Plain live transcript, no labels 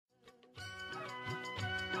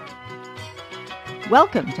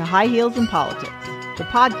Welcome to High Heels in Politics, the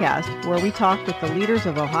podcast where we talk with the leaders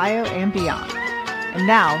of Ohio and beyond. And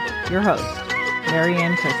now, your host, Mary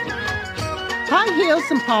Ann Christie. High Heels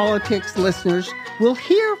in Politics listeners will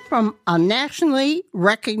hear from a nationally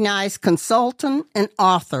recognized consultant and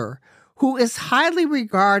author who is highly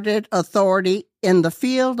regarded authority in the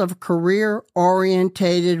field of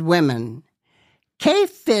career-orientated women. Kay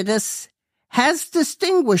Fittis has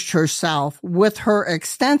distinguished herself with her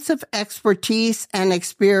extensive expertise and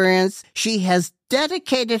experience. She has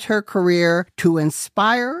dedicated her career to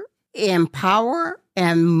inspire, empower,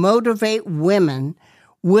 and motivate women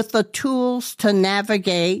with the tools to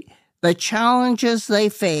navigate the challenges they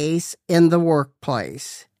face in the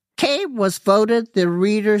workplace. Kay was voted the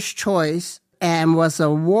Reader's Choice and was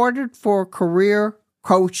awarded for career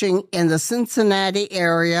coaching in the Cincinnati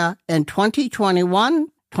area in 2021,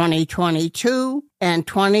 2022, and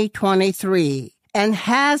 2023, and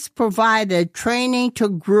has provided training to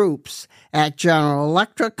groups at General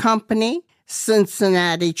Electric Company,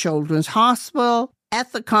 Cincinnati Children's Hospital,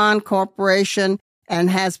 Ethicon Corporation, and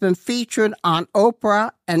has been featured on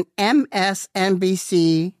Oprah and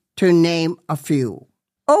MSNBC, to name a few.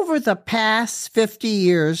 Over the past 50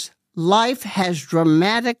 years, life has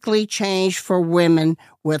dramatically changed for women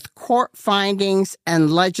with court findings and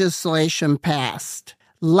legislation passed.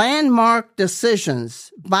 Landmark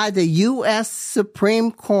decisions by the U.S.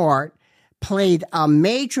 Supreme Court played a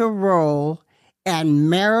major role in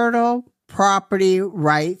marital property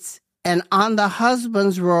rights and on the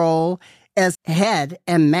husband's role as head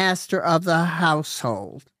and master of the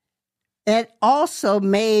household. It also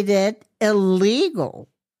made it illegal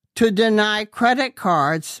to deny credit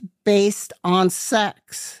cards based on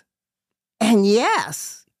sex. And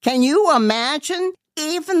yes, can you imagine?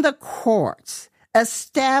 Even the courts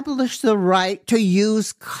established the right to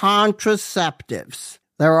use contraceptives.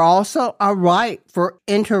 There also a right for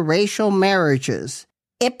interracial marriages.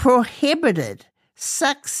 It prohibited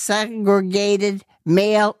sex-segregated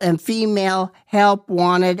male and female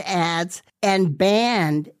help-wanted ads and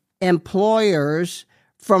banned employers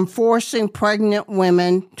from forcing pregnant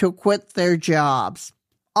women to quit their jobs.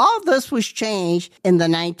 All this was changed in the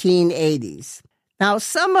 1980s. Now,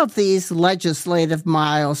 some of these legislative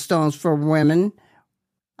milestones for women,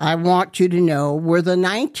 I want you to know, were the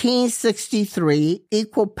 1963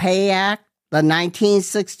 Equal Pay Act, the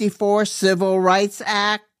 1964 Civil Rights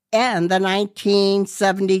Act, and the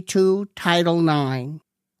 1972 Title IX.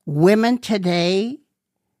 Women today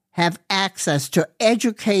have access to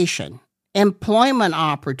education, employment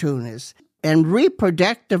opportunities, and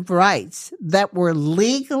reproductive rights that were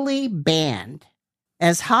legally banned.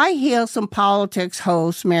 As High Heels in Politics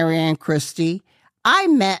host Mary Ann Christie, I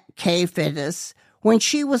met Kay Fittis when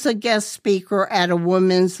she was a guest speaker at a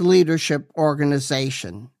women's leadership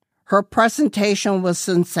organization. Her presentation was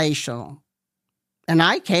sensational, and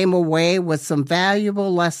I came away with some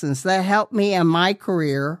valuable lessons that helped me in my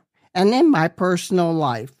career and in my personal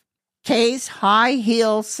life. Kay's High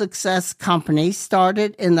Heel Success Company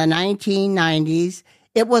started in the 1990s.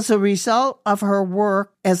 It was a result of her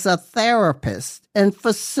work as a therapist and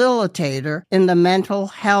facilitator in the mental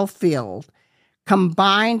health field,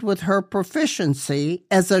 combined with her proficiency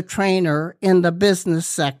as a trainer in the business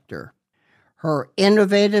sector. Her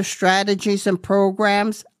innovative strategies and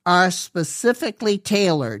programs are specifically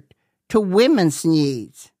tailored to women's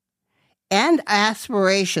needs and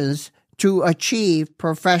aspirations to achieve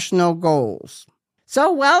professional goals.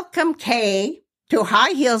 So welcome, Kay, to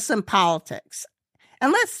High Heels in Politics.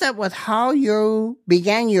 And let's start with how you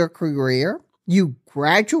began your career. You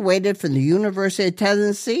graduated from the University of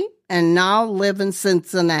Tennessee and now live in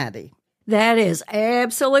Cincinnati. That is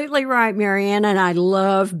absolutely right, Mary Ann, and I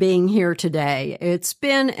love being here today. It's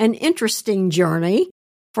been an interesting journey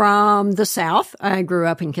from the South. I grew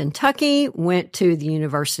up in Kentucky, went to the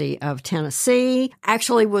University of Tennessee,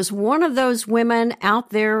 actually was one of those women out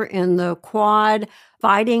there in the quad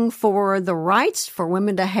fighting for the rights for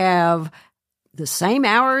women to have the same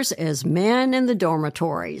hours as men in the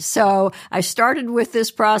dormitories. So I started with this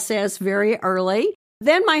process very early.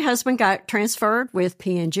 Then my husband got transferred with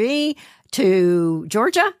P&G to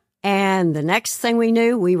Georgia, and the next thing we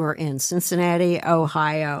knew, we were in Cincinnati,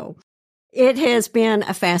 Ohio. It has been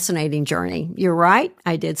a fascinating journey. You're right.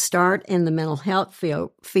 I did start in the mental health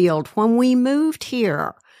field. When we moved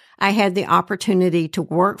here, I had the opportunity to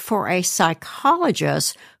work for a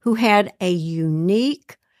psychologist who had a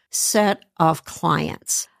unique set of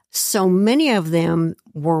clients. So many of them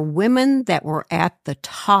were women that were at the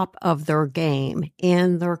top of their game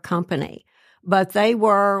in their company, but they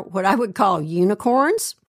were what I would call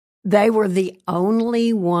unicorns. They were the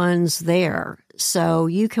only ones there. So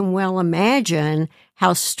you can well imagine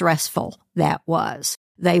how stressful that was.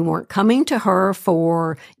 They weren't coming to her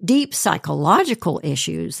for deep psychological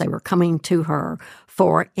issues. They were coming to her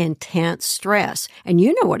for intense stress. And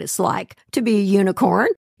you know what it's like to be a unicorn.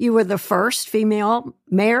 You were the first female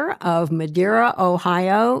mayor of Madeira,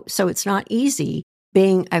 Ohio. So it's not easy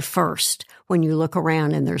being a first when you look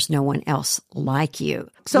around and there's no one else like you.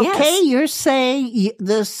 So, Yes. Kay, you're saying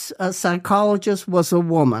this psychologist was a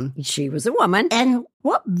woman. She was a woman. And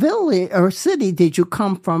what village or city did you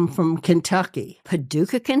come from Kentucky?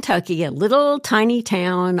 Paducah, Kentucky, a little tiny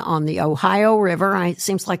town on the Ohio River. It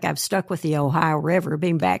seems like I've stuck with the Ohio River,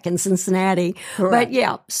 being back in Cincinnati. Correct. But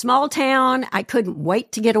yeah, small town. I couldn't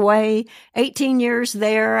wait to get away. 18 years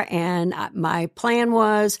there, and my plan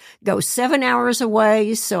was go 7 hours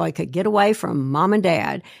away so I could get away from mom and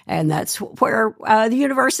dad. And that's where the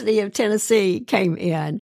University of Tennessee came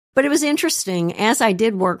in. But it was interesting. As I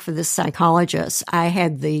did work for this psychologist, I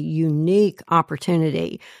had the unique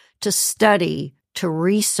opportunity to study, to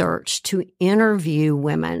research, to interview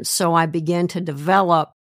women. So I began to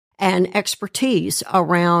develop an expertise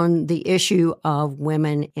around the issue of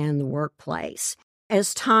women in the workplace.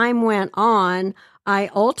 As time went on, I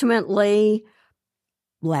ultimately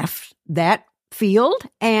left that field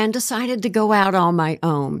and decided to go out on my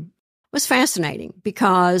own. It was fascinating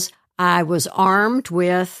because I was armed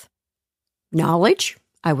with knowledge.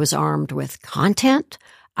 I was armed with content.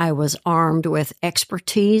 I was armed with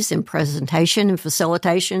expertise in presentation and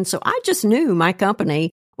facilitation. So I just knew my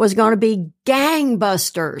company was going to be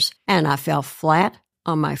gangbusters. And I fell flat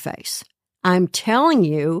on my face. I'm telling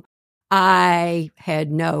you, I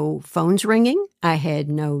had no phones ringing. I had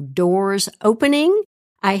no doors opening.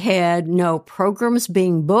 I had no programs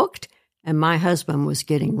being booked. And my husband was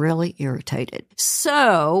getting really irritated.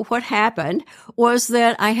 So what happened was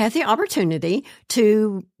that I had the opportunity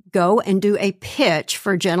to go and do a pitch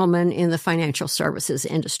for gentlemen in the financial services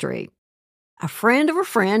industry. A friend of a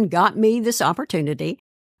friend got me this opportunity.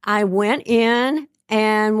 I went in,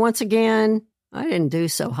 and once again, I didn't do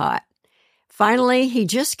so hot. Finally, he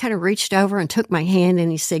just kind of reached over and took my hand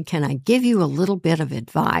and he said, "Can I give you a little bit of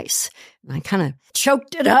advice?" And I kind of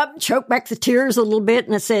choked back the tears a little bit,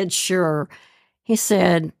 and I said, "Sure." He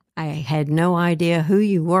said, "I had no idea who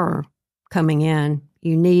you were coming in.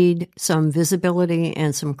 You need some visibility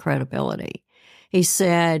and some credibility." He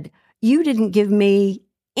said, "You didn't give me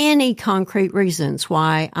any concrete reasons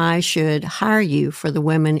why I should hire you for the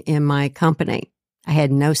women in my company. I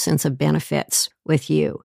had no sense of benefits with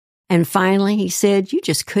you." And finally, he said, "You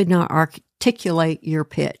just could not articulate your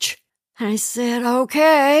pitch." And I said,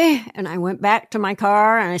 "Okay." And I went back to my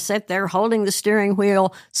car and I sat there holding the steering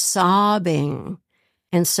wheel, sobbing,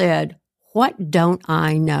 and said, "What don't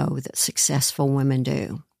I know that successful women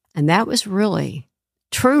do?" And that was really,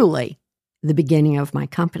 truly the beginning of my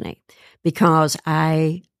company, because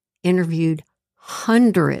I interviewed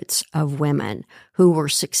hundreds of women who were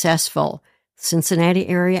successful, Cincinnati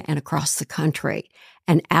area and across the country.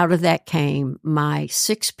 And out of that came my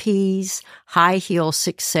 6 P's high heel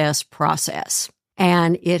success process.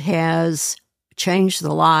 And it has changed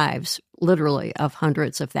the lives, literally, of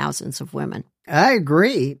hundreds of thousands of women. I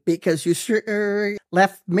agree, because you sure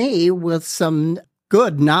left me with some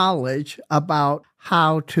good knowledge about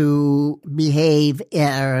how to behave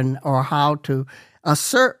or how to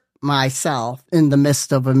assert myself in the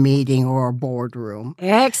midst of a meeting or a boardroom.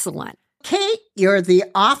 Excellent. Kate, you're the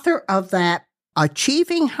author of that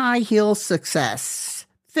Achieving High Heel Success,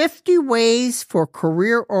 50 Ways for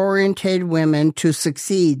Career-Oriented Women to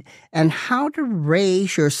Succeed and How to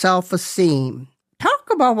Raise Your Self-Esteem. Talk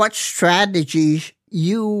about what strategies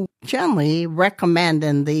you generally recommend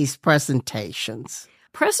in these presentations.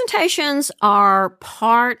 Presentations are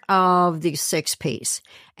part of the 6 P's.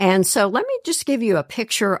 And so let me just give you a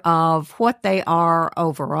picture of what they are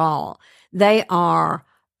overall. They are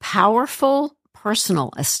powerful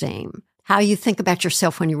personal esteem. How you think about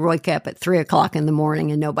yourself when you wake up at 3 o'clock in the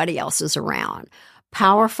morning and nobody else is around.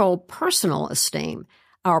 Powerful personal esteem,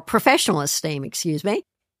 or professional esteem,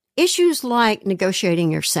 Issues like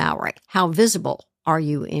negotiating your salary. How visible are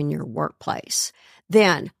you in your workplace?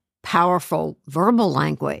 Then, powerful verbal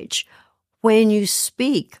language. When you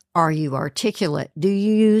speak, are you articulate? Do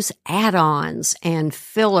you use add-ons and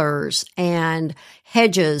fillers and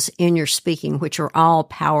hedges in your speaking, which are all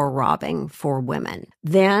power-robbing for women?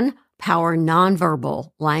 Then, power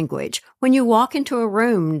nonverbal language. When you walk into a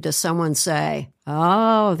room, does someone say,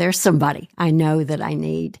 "Oh, there's somebody I know that I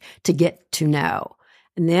need to get to know"?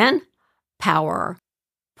 And then power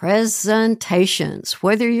presentations.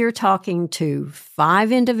 Whether you're talking to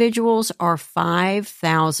 5 individuals or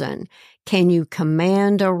 5,000, Can you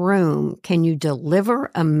command a room? Can you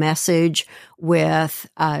deliver a message with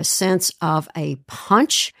a sense of a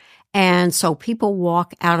punch? And so people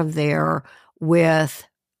walk out of there with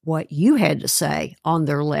what you had to say on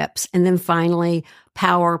their lips. And then finally,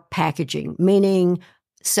 power packaging, meaning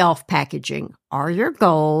self-packaging. Are your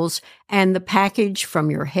goals and the package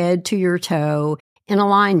from your head to your toe in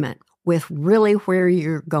alignment with really where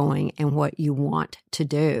you're going and what you want to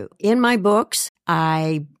do? In my books,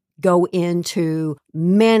 I go into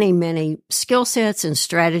many, many skill sets and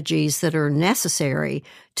strategies that are necessary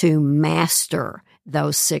to master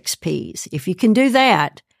those 6 Ps. If you can do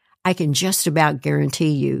that, I can just about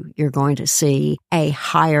guarantee you're going to see a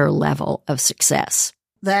higher level of success.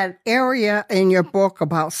 That area in your book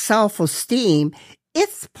about self-esteem,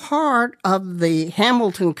 it's part of the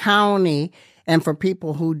Hamilton County, and for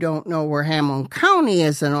people who don't know where Hamilton County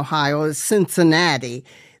is in Ohio, it's Cincinnati.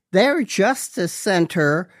 Their Justice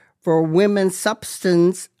Center for Women's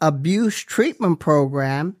Substance Abuse Treatment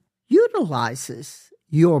Program utilizes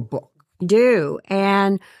your book. Do.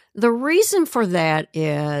 And the reason for that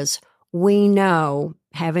is we know,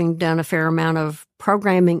 having done a fair amount of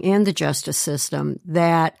programming in the justice system,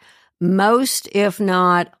 that most, if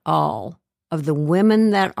not all, of the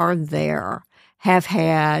women that are there have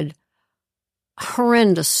had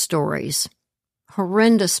horrendous stories,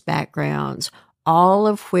 horrendous backgrounds, all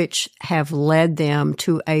of which have led them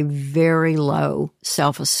to a very low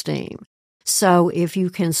self-esteem. So if you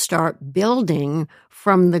can start building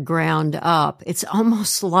from the ground up, it's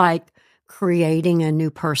almost like creating a new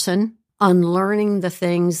person, unlearning the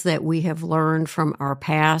things that we have learned from our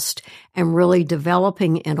past and really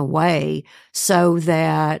developing in a way so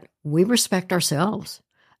that we respect ourselves,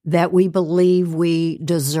 that we believe we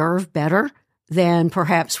deserve better than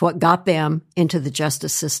perhaps what got them into the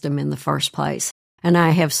justice system in the first place. And I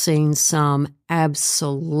have seen some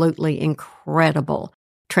absolutely incredible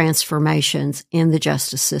transformations in the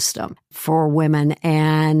justice system for women,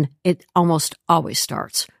 and it almost always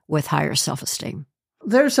starts with higher self-esteem.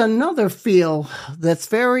 There's another field that's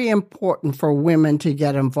very important for women to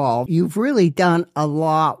get involved. You've really done a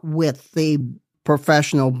lot with the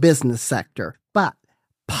professional business sector, but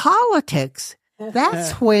politics,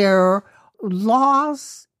 that's where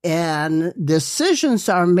laws and decisions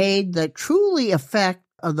are made that truly affect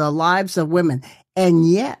the lives of women. And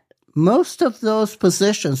yet, most of those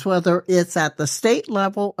positions, whether it's at the state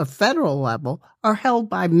level or federal level, are held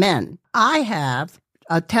by men. I have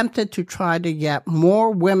attempted to try to get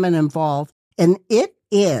more women involved, and it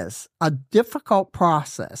is a difficult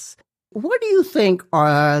process. What do you think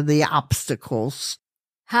are the obstacles?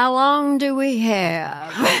 How long do we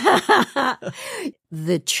have?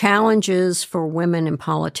 The challenges for women in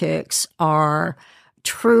politics are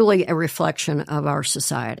truly a reflection of our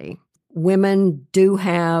society. Women do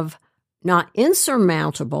have not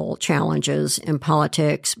insurmountable challenges in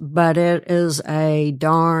politics, but it is a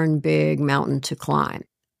darn big mountain to climb.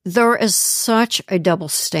 There is such a double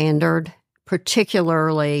standard,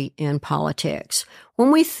 particularly in politics.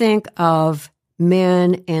 When we think of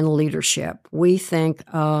men in leadership, we think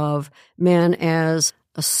of men as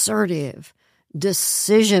assertive,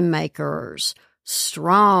 decision makers,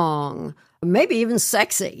 strong, maybe even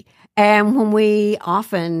sexy. And when we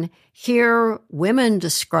often hear women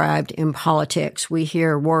described in politics, we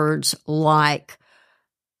hear words like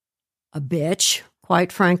a bitch,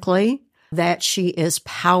 quite frankly, that she is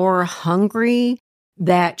power hungry,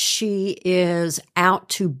 that she is out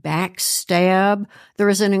to backstab. There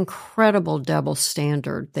is an incredible double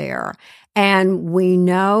standard there. And we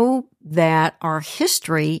know that our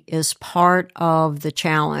history is part of the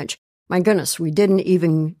challenge. My goodness, we didn't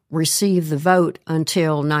even receive the vote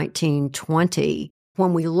until 1920.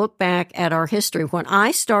 When we look back at our history, when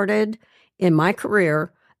I started in my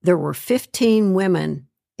career, there were 15 women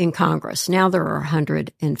in Congress. Now there are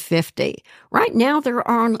 150. Right now, there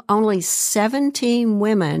are only 17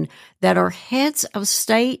 women that are heads of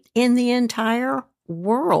state in the entire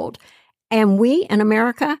world. And we in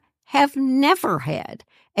America have never had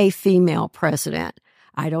a female president.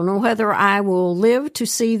 I don't know whether I will live to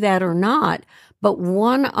see that or not, but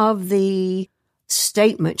one of the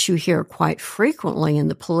statements you hear quite frequently in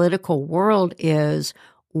the political world is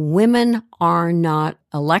women are not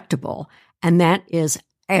electable, and that is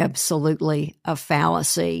absolutely a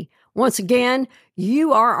fallacy. Once again,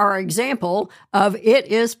 you are our example of it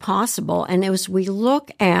is possible. And as we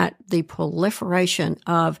look at the proliferation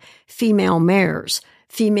of female mayors,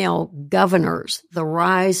 female governors, the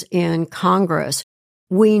rise in Congress,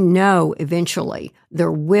 we know eventually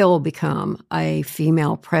there will become a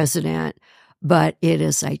female president, but it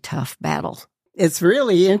is a tough battle. It's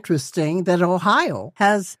really interesting that Ohio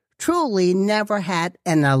has truly never had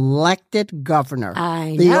an elected governor.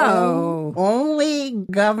 I know. The only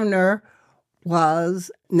governor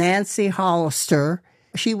was Nancy Hollister.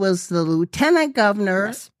 She was the lieutenant governor,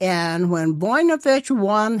 Yes. and when Voinovich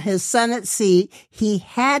won his Senate seat, he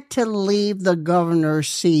had to leave the governor's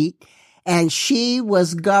seat, and she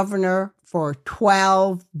was governor for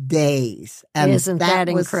 12 days. And Isn't that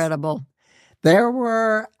incredible? There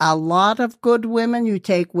were a lot of good women. You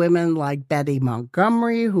take women like Betty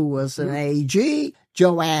Montgomery, who was an AG,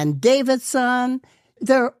 Joanne Davidson.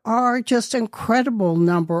 There are just incredible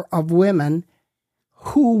number of women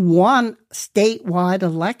who won statewide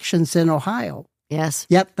elections in Ohio. Yes.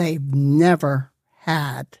 Yet they've never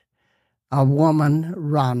had a woman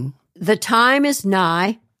run. The time is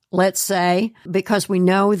nigh, let's say, because we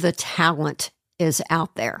know the talent is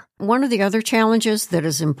out there. One of the other challenges that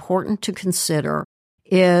is important to consider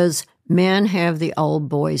is men have the old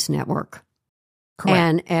boys network. Correct.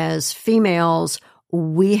 And as females,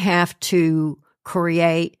 we have to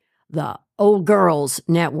create the old girls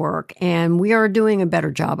network, and we are doing a better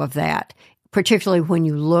job of that, particularly when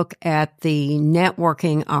you look at the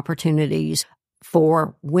networking opportunities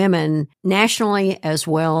for women nationally as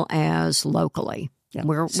well as locally. Yeah.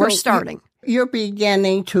 We're So starting. You're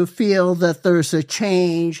beginning to feel that there's a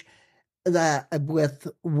change with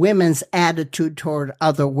women's attitude toward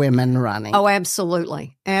other women running. Oh,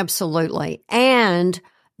 absolutely. Absolutely. And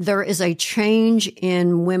there is a change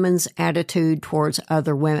in women's attitude towards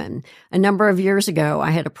other women. A number of years ago, I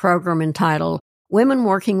had a program entitled Women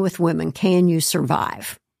Working with Women, Can You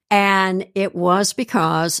Survive? And it was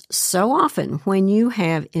because so often when you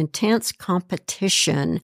have intense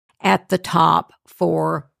competition at the top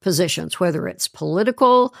for positions, whether it's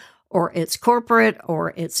political or it's corporate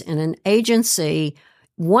or it's in an agency,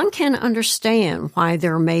 one can understand why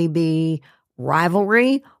there may be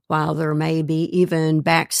rivalry, while there may be even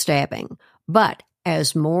backstabbing. But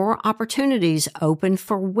as more opportunities open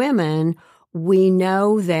for women, we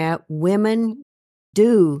know that women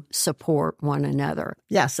do support one another.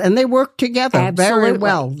 Yes, and they work together very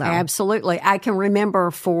well now. Absolutely. I can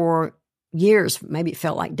remember for years, maybe it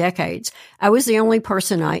felt like decades, I was the only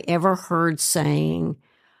person I ever heard saying,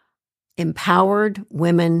 empowered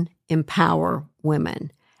women empower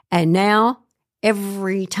women. And now,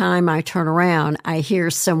 every time I turn around, I hear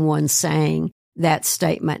someone saying that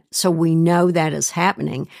statement. So we know that is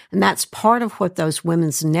happening. And that's part of what those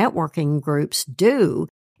women's networking groups do,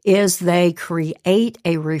 is they create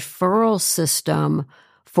a referral system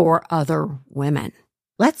for other women.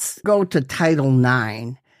 Let's go to Title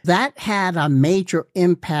IX. That had a major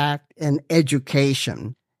impact in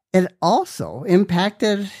education. It also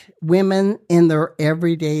impacted women in their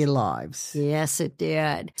everyday lives. Yes, it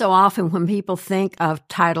did. So often when people think of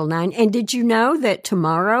Title IX, and did you know that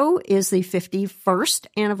tomorrow is the 51st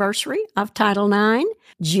anniversary of Title IX?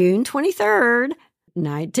 June 23rd,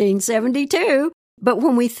 1972. But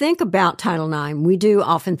when we think about Title IX, we do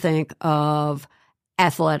often think of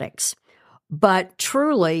athletics. But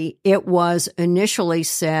truly, it was initially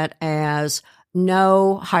set as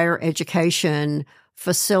no higher education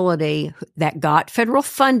facility that got federal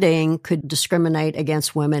funding could discriminate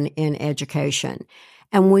against women in education.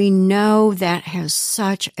 And we know that has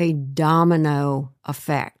such a domino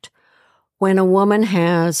effect. When a woman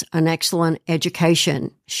has an excellent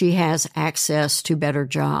education, she has access to better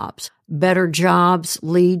jobs. Better jobs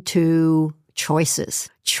lead to choices.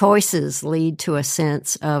 Choices lead to a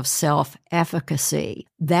sense of self-efficacy.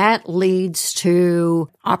 That leads to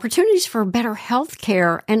opportunities for better health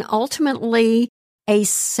care and ultimately a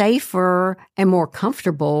safer and more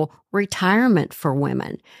comfortable retirement for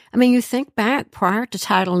women. I mean, you think back prior to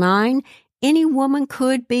Title IX, any woman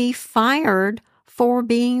could be fired for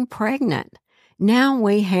being pregnant. Now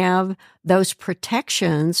we have those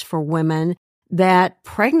protections for women that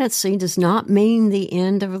pregnancy does not mean the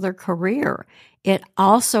end of their career. It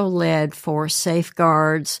also led for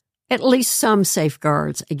safeguards, at least some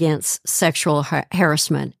safeguards against sexual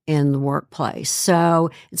harassment in the workplace.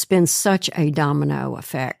 So it's been such a domino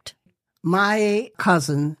effect. My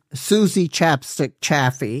cousin, Susie Chapstick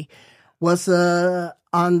Chaffee, was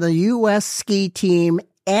on the U.S. ski team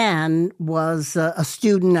and was a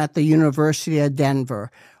student at the University of Denver.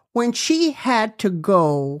 When she had to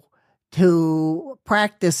go to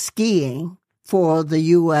practice skiing for the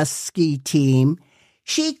U.S. ski team,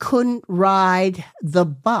 she couldn't ride the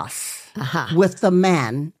bus with the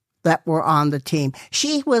men that were on the team.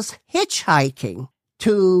 She was hitchhiking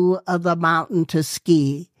to the mountain to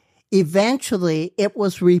ski. Eventually, it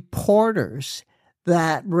was reporters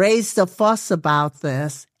that raised a fuss about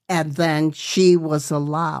this, and then she was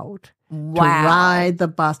allowed. to ride the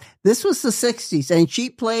bus. This was the 60s, and she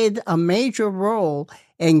played a major role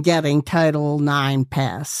in getting Title IX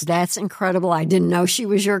passed. That's incredible. I didn't know she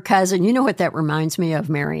was your cousin. You know what that reminds me of,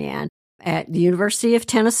 Marianne? At the University of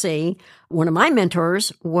Tennessee, one of my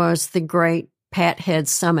mentors was the great Pat Head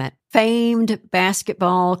Summitt, famed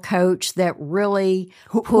basketball coach that really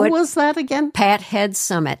Who was that again? Pat Head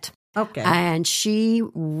Summitt. Okay. And she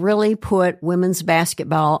really put women's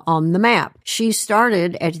basketball on the map. She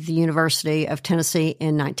started at the University of Tennessee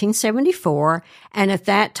in 1974, and at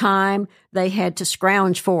that time, they had to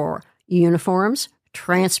scrounge for uniforms,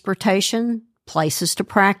 transportation, places to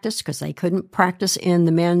practice, because they couldn't practice in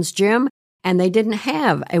the men's gym, and they didn't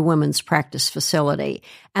have a women's practice facility.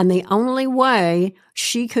 And the only way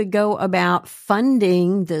she could go about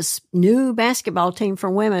funding this new basketball team for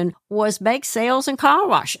women was bake sales and car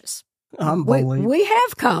washes. Unbelievable. We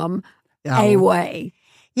have come a way.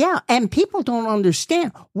 Yeah, and people don't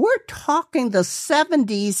understand. We're talking the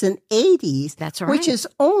 70s and 80s. That's right. Which is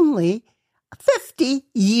only 50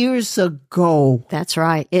 years ago. That's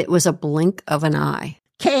right. It was a blink of an eye.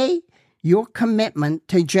 Kay, your commitment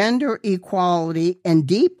to gender equality and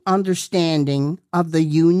deep understanding of the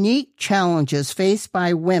unique challenges faced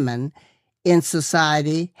by women in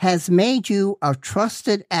society has made you a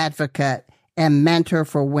trusted advocate and mentor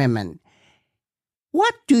for women.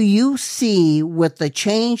 What do you see with the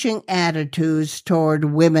changing attitudes toward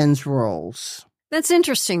women's roles? That's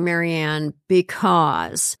interesting, Marianne,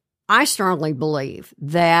 because I strongly believe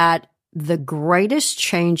that the greatest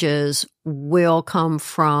changes will come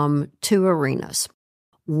from two arenas.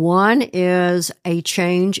 One is a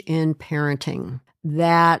change in parenting,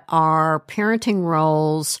 that our parenting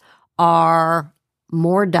roles are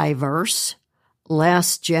more diverse,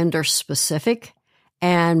 less gender specific,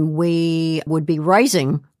 and we would be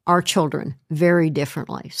raising our children very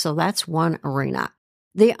differently. So that's one arena.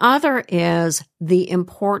 The other is the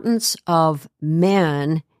importance of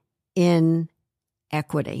men in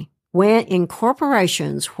equity. When in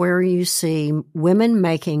corporations where you see women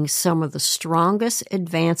making some of the strongest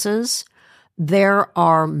advances, there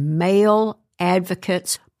are male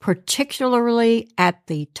advocates, particularly at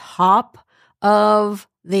the top of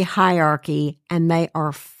the hierarchy, and they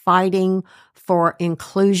are fighting for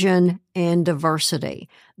inclusion and diversity.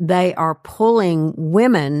 They are pulling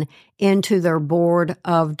women into their board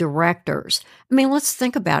of directors. I mean, let's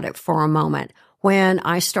think about it for a moment. When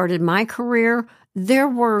I started my career, there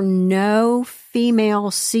were no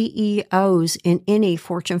female CEOs in any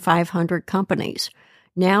Fortune 500 companies.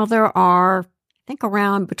 Now there are, I think,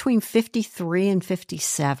 around between 53 and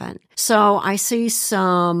 57. So I see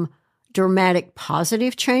some dramatic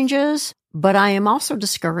positive changes, but I am also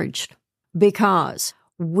discouraged because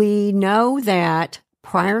we know that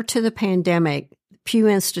prior to the pandemic, Pew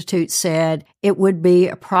Institute said it would be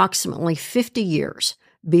approximately 50 years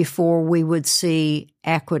before we would see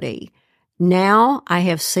equity. Now I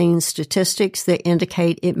have seen statistics that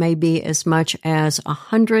indicate it may be as much as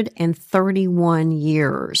 131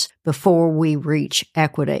 years before we reach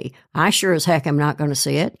equity. I sure as heck am not going to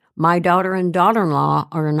see it. My daughter and daughter-in-law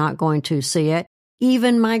are not going to see it.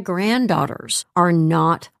 Even my granddaughters are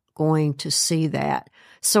not going to see that.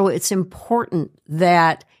 So it's important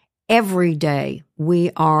that every day we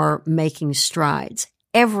are making strides.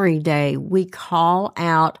 Every day we call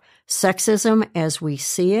out sexism as we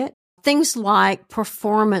see it. Things like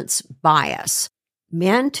performance bias.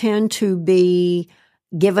 Men tend to be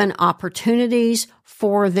given opportunities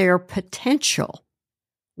for their potential.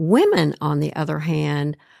 Women, on the other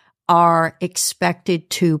hand, are expected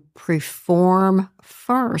to perform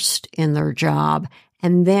first in their job,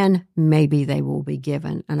 and then maybe they will be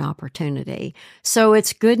given an opportunity. So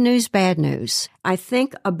it's good news, bad news. I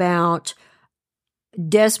think about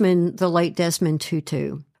the late Desmond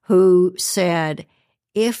Tutu, who said,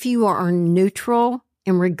 if you are neutral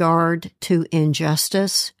in regard to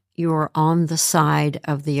injustice, you are on the side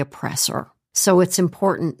of the oppressor. So it's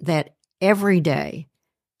important that every day,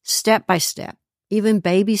 step by step, even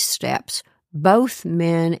baby steps, both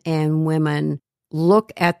men and women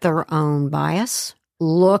look at their own bias,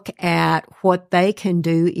 look at what they can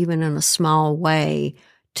do even in a small way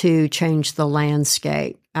to change the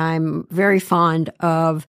landscape. I'm very fond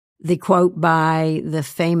of the quote by the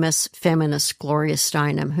famous feminist Gloria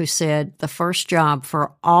Steinem, who said, the first job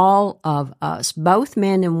for all of us, both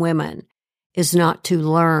men and women, is not to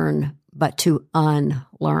learn, but to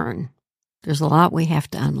unlearn. There's a lot we have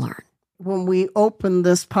to unlearn. When we opened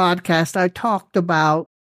this podcast, I talked about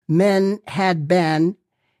men had been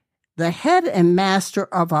the head and master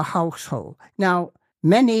of a household. Now,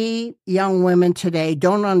 many young women today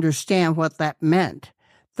don't understand what that meant.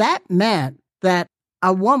 That meant that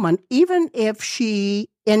a woman, even if she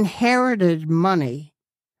inherited money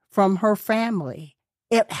from her family,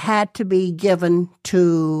 it had to be given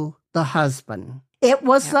to the husband. It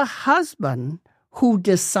was the husband who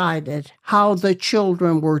decided how the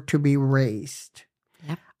children were to be raised.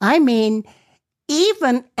 Yep. I mean,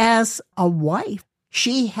 even as a wife,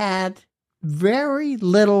 she had very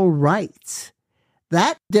little rights.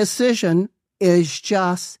 That decision is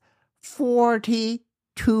just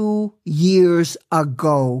 42 years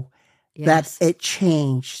ago that it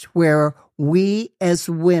changed, where we as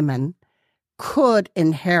women could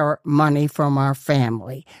inherit money from our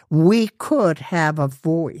family. We could have a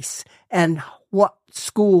voice and what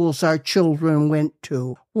schools our children went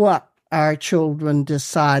to, what our children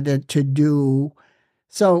decided to do.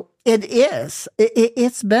 So it's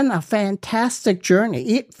been a fantastic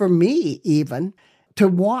journey, for me even, to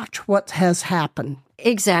watch what has happened.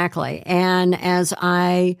 Exactly. And as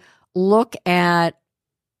I look at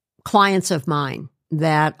clients of mine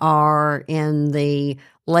that are in the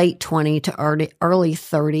late 20 to early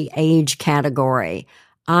 30 age category,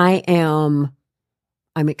 I'm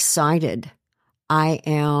excited. I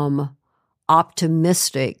am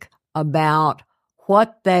optimistic about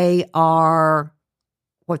what they are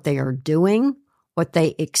doing, what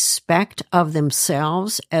they expect of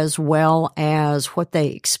themselves, as well as what they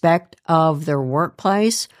expect of their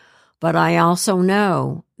workplace. But I also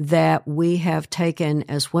know that we have taken,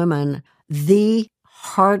 as women, the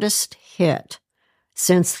hardest hit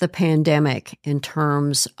since the pandemic in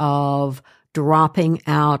terms of dropping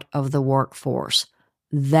out of the workforce.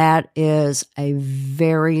 That is a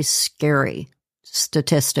very scary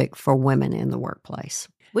statistic for women in the workplace.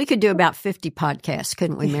 We could do about 50 podcasts,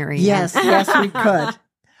 couldn't we, Mary Ann? Yes, we could.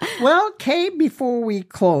 Well, Kay, before we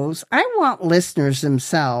close, I want listeners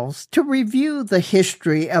themselves to review the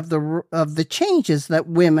history of the changes that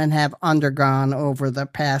women have undergone over the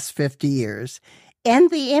past 50 years and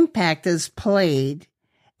the impact it's played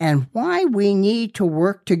and why we need to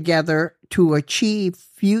work together to achieve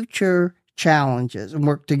future challenges.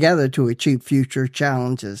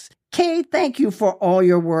 Kay, thank you for all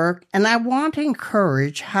your work, and I want to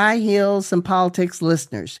encourage High Heels and Politics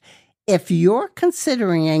listeners. If you're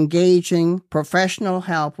considering engaging professional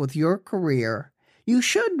help with your career, you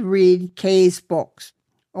should read Kay's books,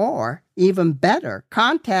 or even better,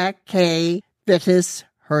 contact Kay Vittis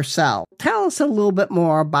herself. Tell us a little bit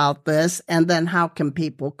more about this, and then how can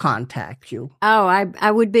people contact you? Oh, I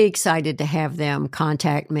would be excited to have them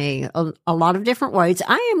contact me a lot of different ways.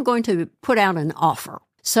 I am going to put out an offer.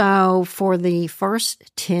 So for the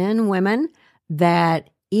first 10 women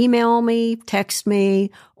that email me, text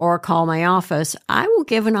me, or call my office, I will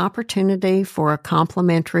give an opportunity for a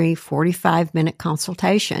complimentary 45-minute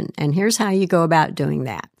consultation. And here's how you go about doing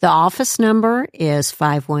that. The office number is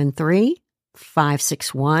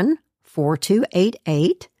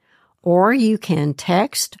 513-561-4288, or you can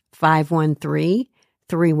text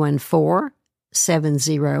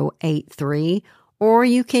 513-314-7083, or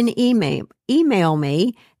you can email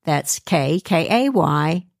me. That's Kay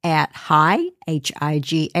at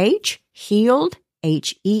HIGH, healed,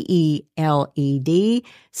 HEELED,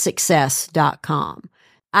 success.com.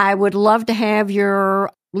 I would love to have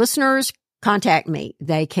your listeners contact me.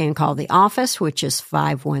 They can call the office, which is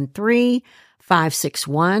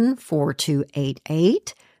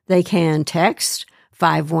 513-561-4288. They can text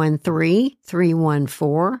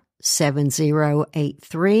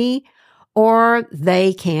 513-314-7083. Or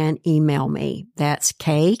they can email me. That's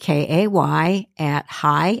Kay at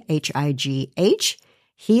HIGH,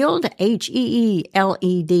 healed,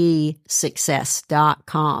 HEELED,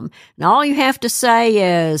 success.com. And all you have to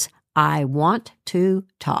say is, I want to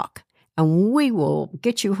talk. And we will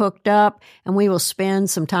get you hooked up, and we will spend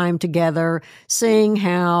some time together seeing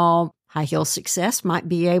how High Heel Success might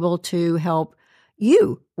be able to help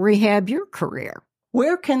you rehab your career.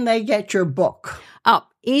 Where can they get your book? Oh,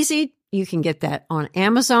 easy. You can get that on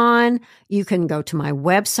Amazon. You can go to my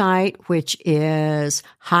website, which is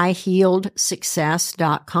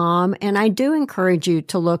highheeledsuccess.com. And I do encourage you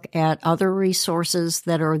to look at other resources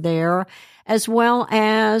that are there, as well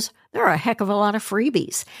as there are a heck of a lot of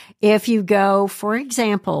freebies. If you go, for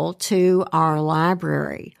example, to our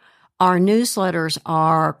library, our newsletters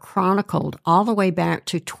are chronicled all the way back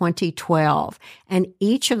to 2012. And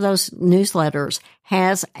each of those newsletters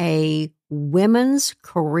has a women's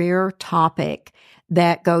career topic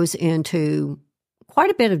that goes into quite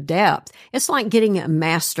a bit of depth. It's like getting a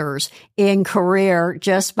master's in career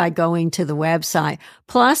just by going to the website.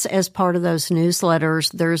 Plus, as part of those newsletters,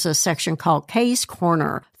 there's a section called Kay's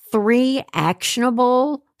Corner, 3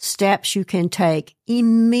 actionable steps you can take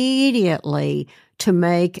immediately to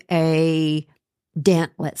make a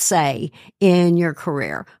dent, let's say, in your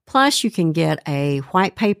career. Plus, you can get a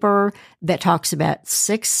white paper that talks about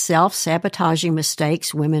 6 self-sabotaging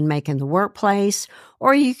mistakes women make in the workplace,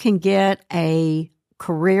 or you can get a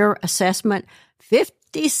career assessment,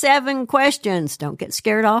 57 questions. Don't get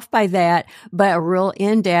scared off by that, but a real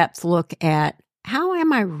in-depth look at how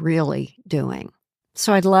am I really doing?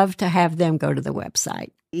 So I'd love to have them go to the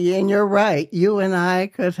website. And you're right. You and I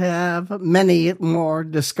could have many more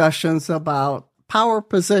discussions about power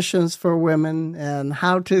positions for women and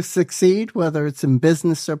how to succeed, whether it's in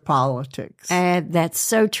business or politics. That's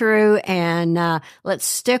so true. And let's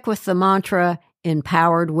stick with the mantra,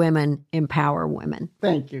 empowered women, empower women.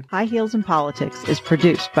 Thank you. High Heels in Politics is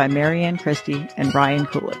produced by Marianne Christie and Ryan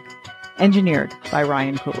Kulik. Engineered by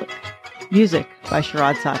Ryan Kulik. Music by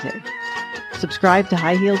Sharad Sateh. Subscribe to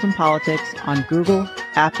High Heels in Politics on Google,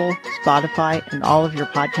 Apple, Spotify, and all of your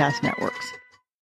podcast networks.